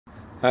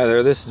Hi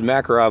there, this is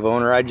Makarov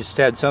owner. I just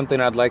had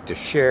something I'd like to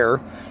share.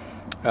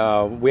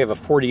 We have a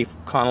 40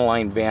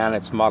 Econoline van.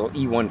 It's model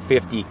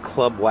E150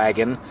 club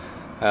wagon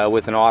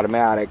with an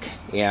automatic,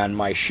 and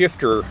my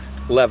shifter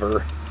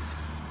lever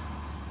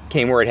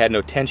came where it had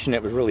no tension.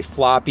 It was really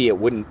floppy. It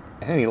wouldn't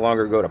any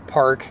longer go to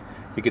park.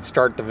 You could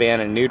start the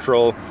van in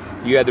neutral.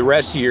 You had the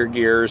rest of your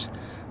gears,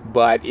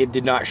 but it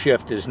did not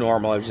shift as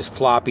normal. It was just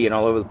floppy and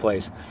all over the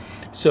place.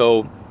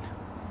 So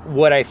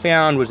what I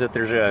found was that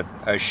there's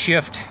a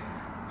shift,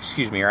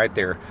 right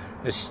there,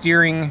 a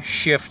steering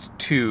shift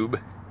tube,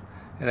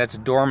 and that's a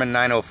Dorman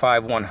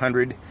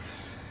 905-100,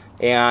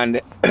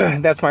 and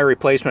that's my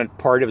replacement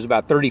part. It was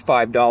about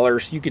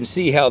 $35. You can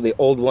see how the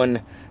old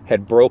one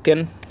had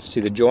broken. See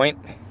the joint?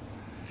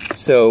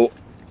 So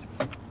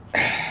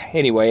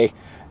anyway,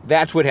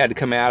 that's what had to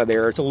come out of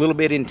there. It's a little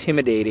bit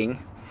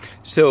intimidating.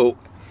 So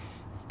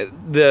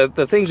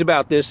the things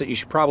about this that you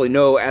should probably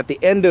know: at the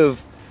end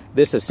of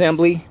this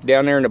assembly,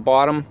 down there in the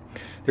bottom,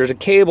 there's a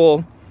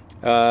cable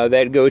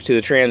that goes to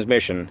the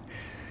transmission.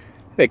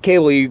 That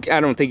cable,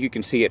 I don't think you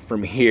can see it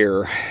from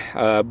here,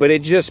 but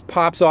it just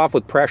pops off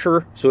with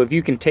pressure. So if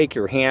you can take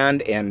your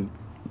hand and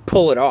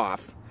pull it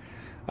off,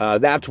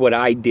 that's what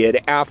I did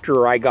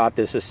after I got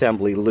this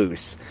assembly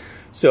loose.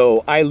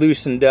 So I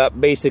loosened up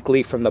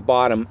basically from the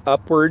bottom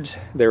upwards.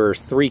 There are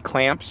 3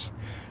 clamps.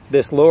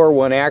 This lower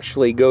one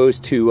actually goes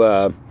to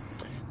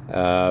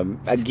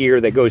a gear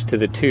that goes to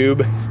the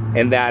tube,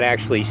 and that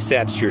actually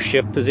sets your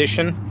shift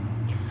position.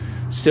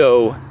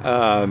 So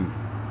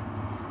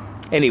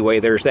anyway,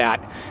 there's that.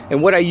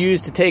 And what I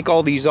used to take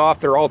all these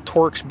off, they're all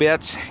Torx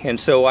bits, and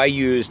so I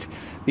used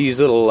these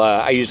little,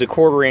 I used a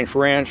 1/4-inch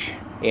wrench,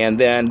 and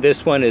then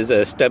this one is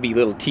a stubby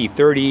little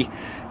T30,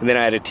 and then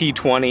I had a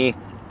T20,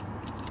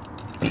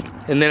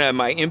 and then I had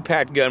my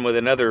impact gun with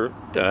another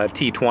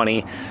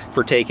T20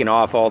 for taking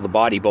off all the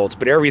body bolts.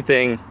 But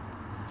everything,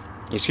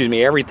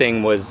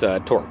 everything was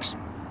Torx.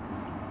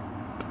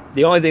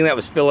 The only thing that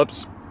was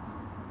Phillips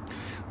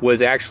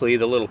was actually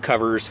the little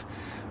covers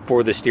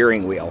for the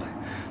steering wheel.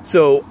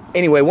 So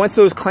anyway, once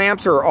those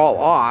clamps are all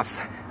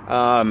off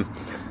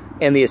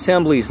and the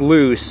assembly's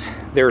loose,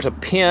 there's a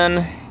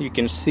pin you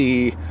can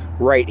see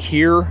right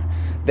here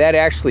that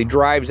actually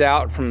drives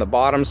out from the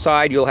bottom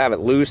side. You'll have it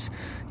loose.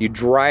 You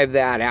drive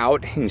that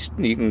out,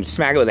 you can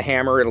smack it with a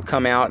hammer, it'll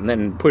come out, and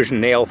then push a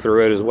nail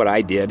through it is what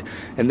I did.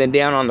 And then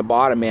down on the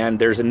bottom end,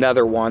 there's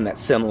another one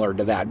that's similar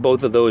to that.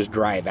 Both of those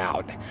drive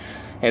out.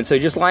 And so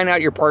just line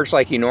out your parts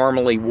like you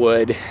normally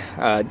would,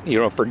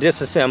 for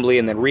disassembly,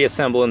 and then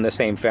reassemble in the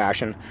same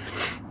fashion.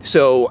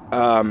 So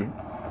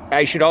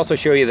I should also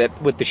show you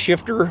that with the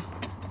shifter,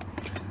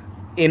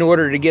 in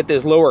order to get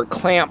this lower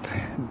clamp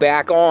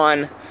back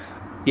on,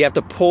 you have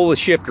to pull the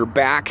shifter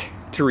back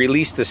to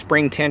release the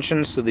spring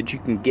tension so that you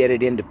can get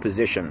it into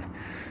position.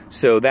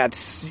 So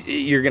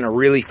you're gonna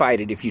really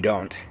fight it if you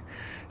don't.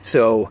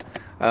 So,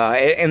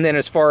 and then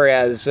as far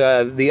as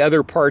the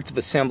other parts of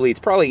assembly, it's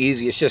probably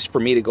easiest just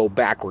for me to go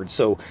backwards.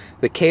 So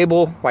the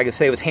cable, like I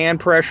say, was hand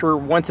pressure.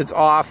 Once it's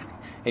off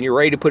and you're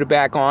ready to put it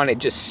back on, it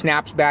just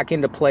snaps back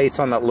into place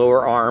on that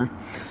lower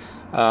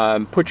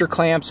arm. Put your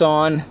clamps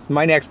on.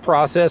 My next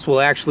process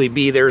will actually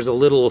be, there's a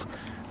little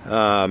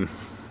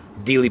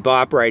dealy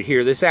bop right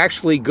here. This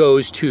actually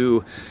goes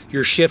to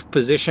your shift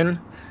position,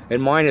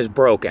 and mine is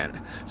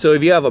broken. So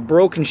if you have a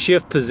broken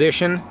shift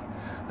position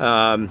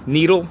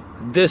needle,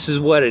 this is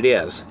what it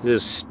is.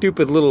 This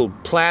stupid little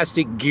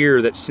plastic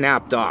gear that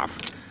snapped off.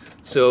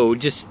 So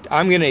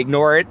I'm gonna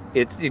ignore it.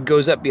 It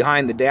goes up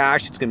behind the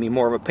dash. It's gonna be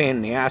more of a pain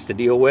in the ass to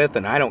deal with,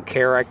 and I don't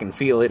care. I can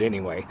feel it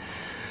anyway.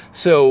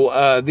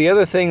 So the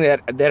other thing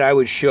that I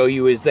would show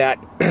you is that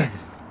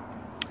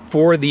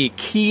for the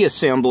key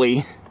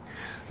assembly,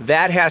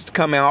 that has to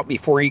come out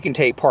before you can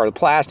take part of the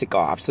plastic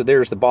off. So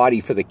there's the body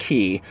for the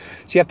key.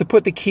 So you have to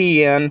put the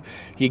key in,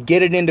 you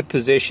get it into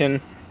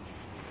position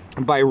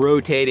by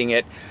rotating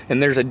it, and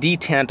there's a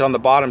detent on the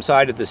bottom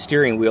side of the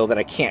steering wheel that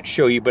I can't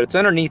show you, but it's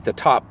underneath the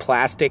top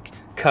plastic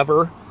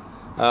cover,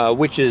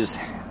 which is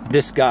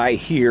this guy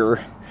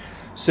here.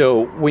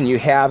 So when you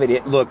have it,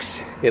 it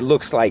looks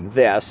like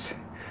this.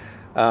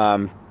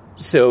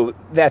 So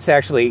that's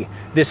actually,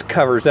 this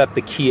covers up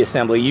the key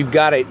assembly. You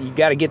got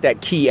to get that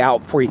key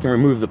out before you can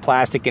remove the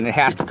plastic, and it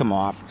has to come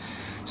off.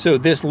 So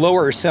this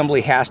lower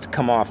assembly has to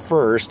come off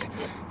first,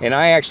 and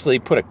I actually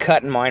put a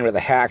cut in mine with a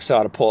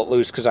hacksaw to pull it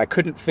loose because I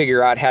couldn't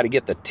figure out how to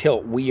get the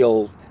tilt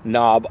wheel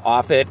knob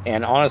off it.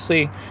 And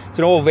honestly, it's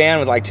an old van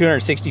with like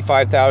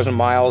 265,000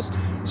 miles,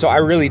 so I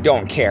really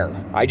don't care.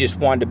 I just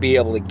wanted to be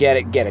able to get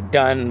it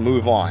done,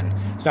 move on.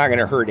 It's not going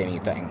to hurt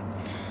anything.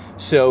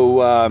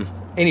 So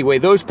anyway,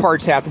 those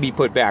parts have to be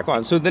put back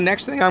on. So the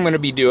next thing I'm going to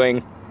be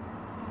doing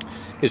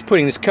is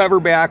putting this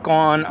cover back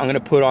on. I'm going to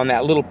put on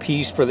that little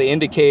piece for the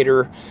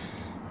indicator,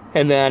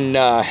 and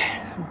then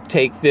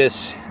take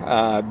this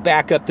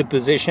back up to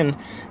position.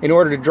 In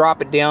order to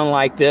drop it down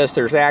like this,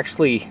 there's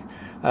actually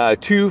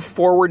 2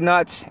 forward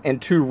nuts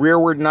and 2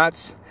 rearward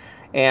nuts,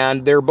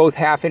 and they're both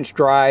 1/2-inch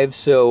drives,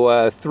 so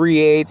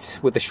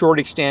 3/8 with a short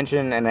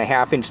extension and a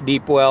 1/2-inch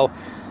deep well.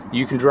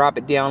 you can drop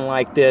it down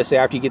like this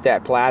after you get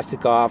that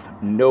plastic off,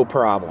 no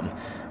problem.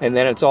 And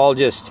then it's all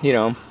just, you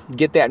know,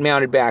 get that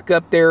mounted back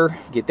up there,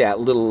 get that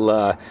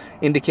little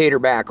indicator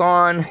back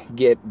on,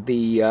 get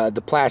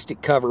the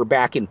plastic cover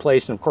back in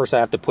place, and of course I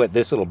have to put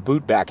this little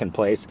boot back in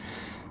place.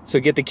 So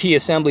get the key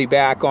assembly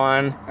back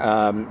on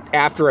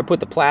after I put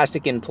the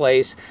plastic in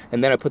place,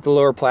 and then I put the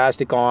lower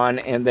plastic on,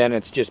 and then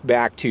it's just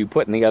back to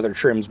putting the other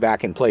trims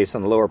back in place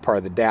on the lower part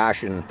of the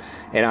dash, and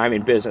I'm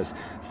in business.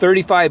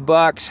 35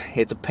 bucks,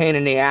 it's a pain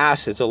in the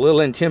ass, it's a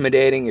little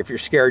intimidating. If you're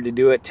scared to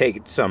do it, take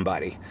it to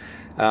somebody.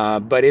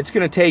 But it's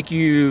going to take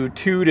you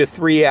 2 to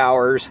 3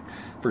 hours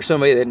for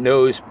somebody that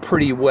knows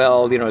pretty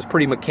well, you know, is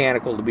pretty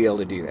mechanical to be able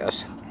to do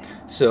this.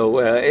 So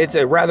it's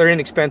a rather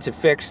inexpensive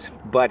fix,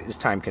 but it's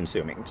time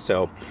consuming.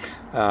 So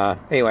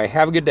anyway,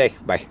 have a good day.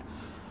 Bye.